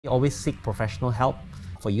We always seek professional help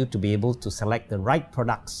for you to be able to select the right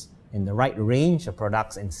products and the right range of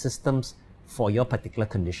products and systems for your particular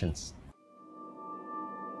conditions.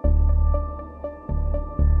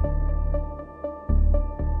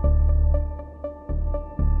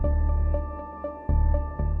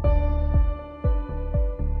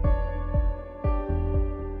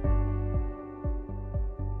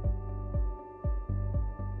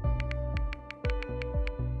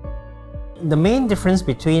 The main difference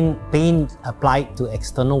between paint applied to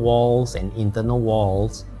external walls and internal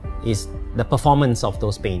walls is the performance of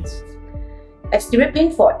those paints. Exterior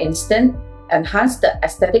paint, for instance, enhance the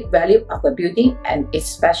aesthetic value of a building and is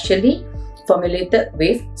specially formulated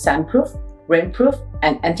with soundproof, rainproof,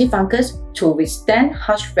 and anti-fungus to withstand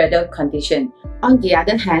harsh weather conditions. On the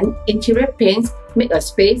other hand, interior paints make a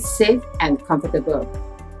space safe and comfortable.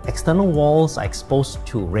 External walls are exposed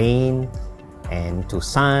to rain and to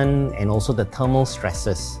sun and also the thermal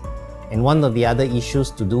stresses. And one of the other issues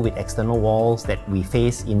to do with external walls that we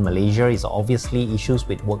face in Malaysia is obviously issues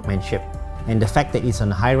with workmanship. And the fact that it's a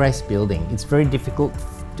high-rise building, it's very difficult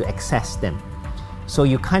to access them. So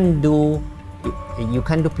you can't do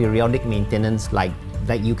periodic maintenance like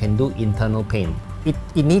you can do internal paint. It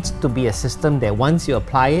needs to be a system that once you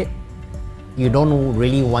apply it, you don't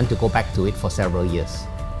really want to go back to it for several years.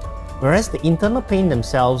 Whereas the internal paint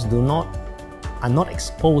themselves are not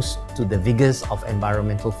exposed to the vigors of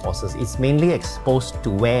environmental forces. It's mainly exposed to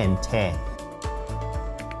wear and tear.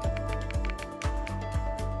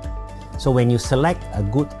 So when you select a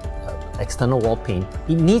good external wall paint,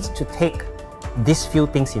 it needs to take these few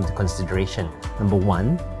things into consideration. Number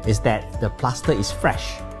one is that the plaster is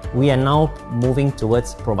fresh. We are now moving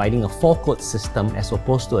towards providing a 4-coat system as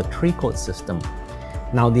opposed to a 3-coat system.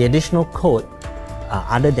 Now the additional coat,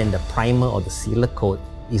 other than the primer or the sealer coat,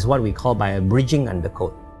 is what we call by a bridging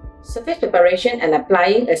undercoat. Surface preparation and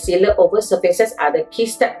applying a sealer over surfaces are the key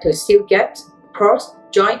steps to seal gaps, pores,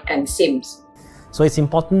 joints, and seams. So it's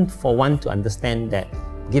important for one to understand that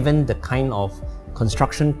given the kind of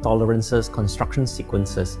construction tolerances, construction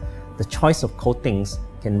sequences, the choice of coatings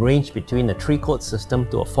can range between a 3-coat system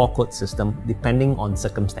to a 4-coat system depending on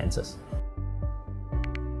circumstances.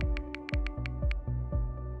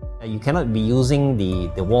 You cannot be using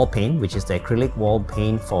the wall paint, which is the acrylic wall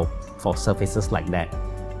paint for surfaces like that.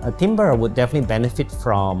 A timber would definitely benefit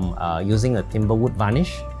from using a timber wood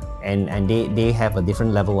varnish, and they have a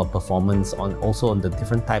different level of performance also on the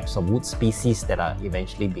different types of wood species that are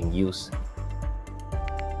eventually being used.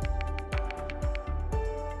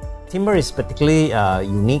 Timber is particularly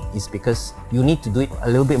unique is because you need to do it a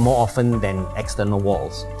little bit more often than external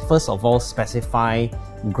walls. First of all, specify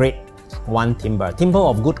grade 1 timber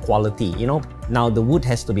of good quality. Now the wood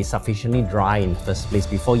has to be sufficiently dry in the first place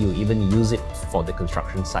before you even use it for the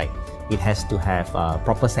construction site. It has to have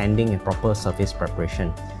proper sanding and proper surface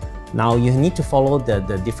preparation. Now you need to follow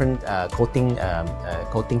the different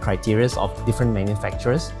coating criteria of different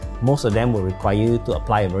manufacturers. Most of them will require you to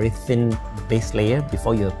apply a very thin base layer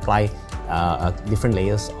before you apply different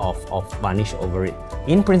layers of varnish over it.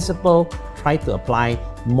 In principle, try to apply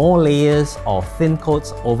more layers of thin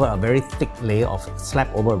coats over a very thick layer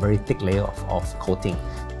slap over a very thick layer of coating.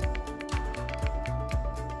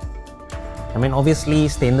 I mean, obviously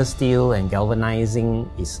stainless steel and galvanizing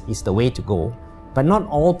is the way to go, but not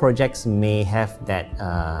all projects may have that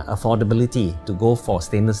affordability to go for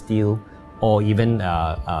stainless steel or even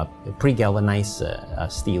pre-galvanized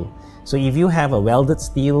steel. So if you have a welded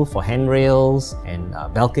steel for handrails and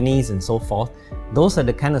balconies and so forth, those are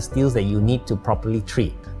the kind of steels that you need to properly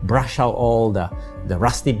treat. Brush out all the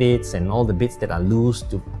rusty bits and all the bits that are loose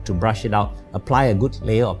to brush it out. Apply a good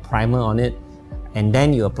layer of primer on it, and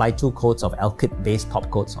then you apply 2 coats of alkyd-based top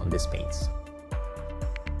coats on these paints.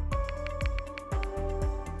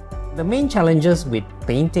 The main challenges with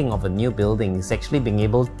painting of a new building is actually being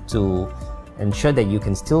able to ensure that you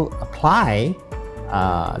can still apply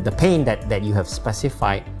the paint that you have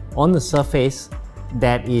specified on the surface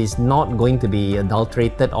that is not going to be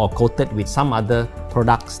adulterated or coated with some other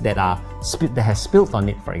products that has spilt on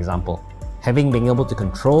it, for example. Having been able to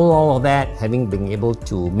control all of that, having been able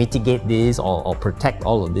to mitigate this or protect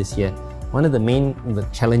all of this here, one of the main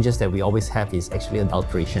challenges that we always have is actually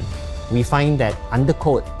adulteration. We find that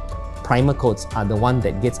undercoat, primer coats are the one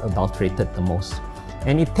that gets adulterated the most.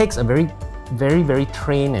 And it takes a very, very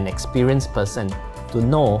trained and experienced person to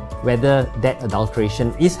know whether that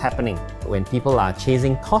adulteration is happening. When people are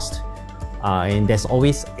chasing cost, and there's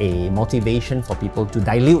always a motivation for people to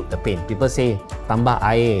dilute the paint. People say, tambah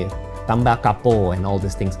air, tambah kapo, and all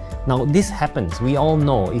these things. Now, this happens. We all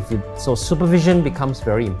know. So supervision becomes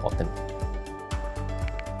very important.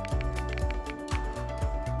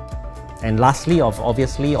 And lastly,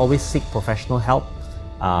 obviously, always seek professional help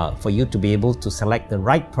for you to be able to select the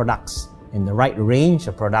right products and the right range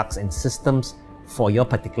of products and systems for your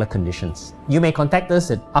particular conditions. You may contact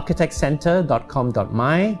us at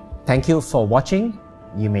architectcenter.com.my. Thank you for watching.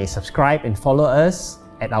 You may subscribe and follow us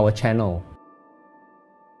at our channel.